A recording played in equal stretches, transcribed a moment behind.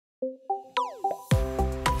Did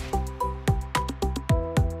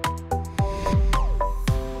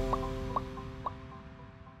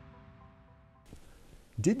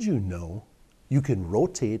you know you can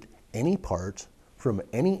rotate any part from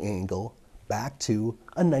any angle back to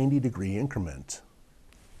a 90-degree increment?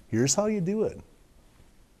 Here's how you do it.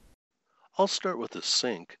 I'll start with a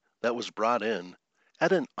sink that was brought in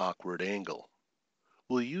at an awkward angle.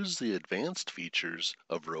 We'll use the advanced features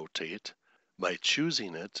of rotate by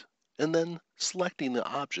choosing it and then selecting the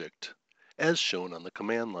object as shown on the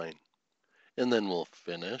command line. And then we'll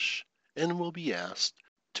finish and we'll be asked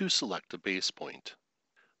to select a base point.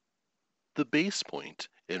 The base point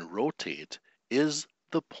in rotate is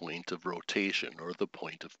the point of rotation or the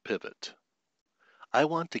point of pivot. I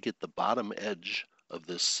want to get the bottom edge of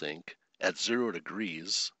this sink at 0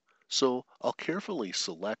 degrees, so I'll carefully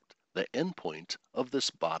select the endpoint of this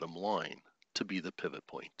bottom line to be the pivot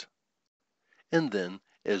point. And then,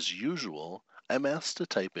 as usual, I'm asked to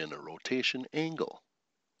type in a rotation angle,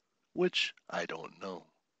 which I don't know.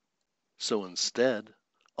 So instead,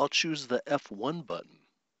 I'll choose the F1 button.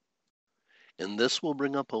 And this will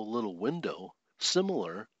bring up a little window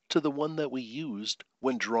similar to the one that we used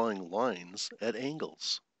when drawing lines at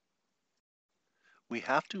angles. We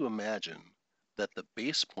have to imagine that the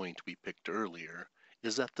base point we picked earlier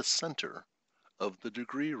is at the center of the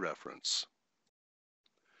degree reference.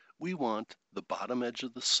 We want the bottom edge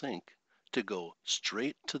of the sink to go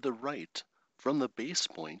straight to the right from the base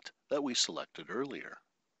point that we selected earlier.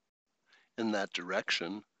 And that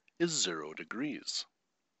direction is 0 degrees.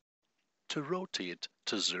 To rotate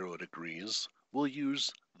to 0 degrees, we'll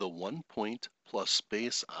use the 1 point plus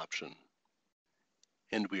base option.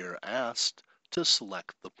 And we are asked to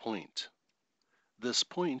select the point. This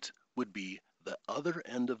point would be the other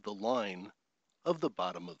end of the line of the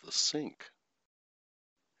bottom of the sink.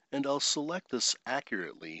 And I'll select this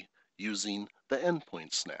accurately using the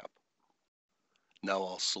endpoint snap. Now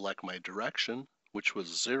I'll select my direction, which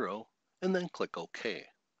was 0, and then click OK.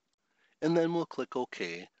 And then we'll click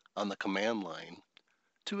OK on the command line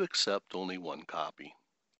to accept only one copy,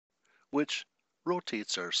 which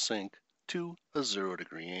rotates our sink to a 0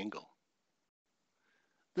 degree angle.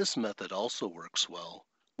 This method also works well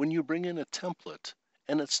when you bring in a template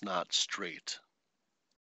and it's not straight.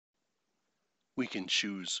 We can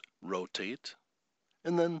choose Rotate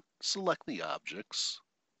and then select the objects.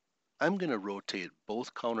 I'm going to rotate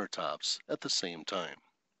both countertops at the same time,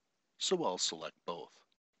 so I'll select both.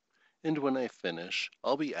 And when I finish,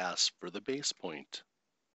 I'll be asked for the base point.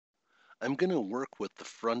 I'm going to work with the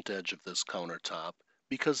front edge of this countertop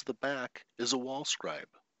because the back is a wall scribe.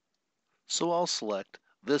 So I'll select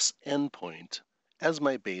this endpoint as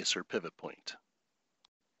my base or pivot point.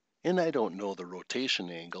 And I don't know the rotation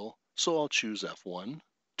angle, so I'll choose F1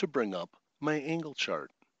 to bring up my angle chart.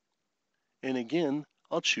 And again,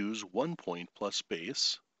 I'll choose 1 point plus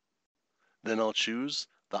base. Then I'll choose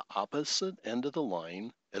the opposite end of the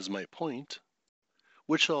line as my point,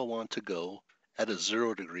 which I'll want to go at a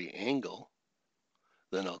 0 degree angle.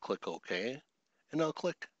 Then I'll click OK, and I'll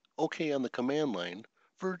click OK on the command line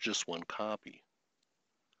for just one copy.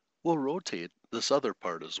 We'll rotate this other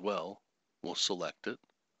part as well. We'll select it,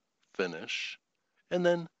 finish, and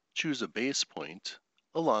then choose a base point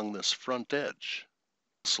along this front edge.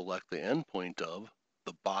 Select the endpoint of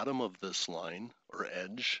the bottom of this line or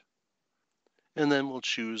edge, and then we'll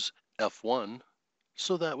choose F1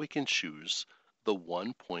 so that we can choose the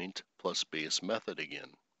 1 point plus base method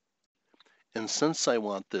again. And since I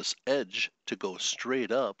want this edge to go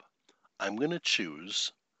straight up, I'm going to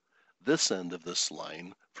choose this end of this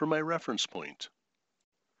line for my reference point.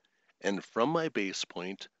 And from my base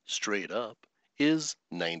point straight up is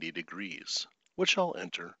 90 degrees, which I'll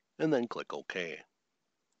enter and then click OK.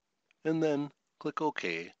 And then click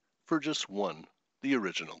OK for just one, the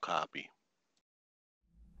original copy.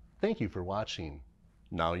 Thank you for watching.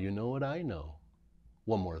 Now you know what I know.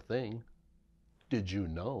 One more thing. Did you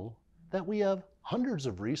know that we have hundreds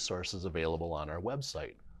of resources available on our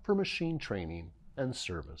website for machine training and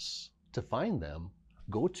service? To find them,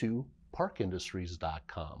 go to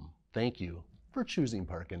parkindustries.com. Thank you for choosing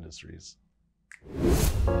Park Industries.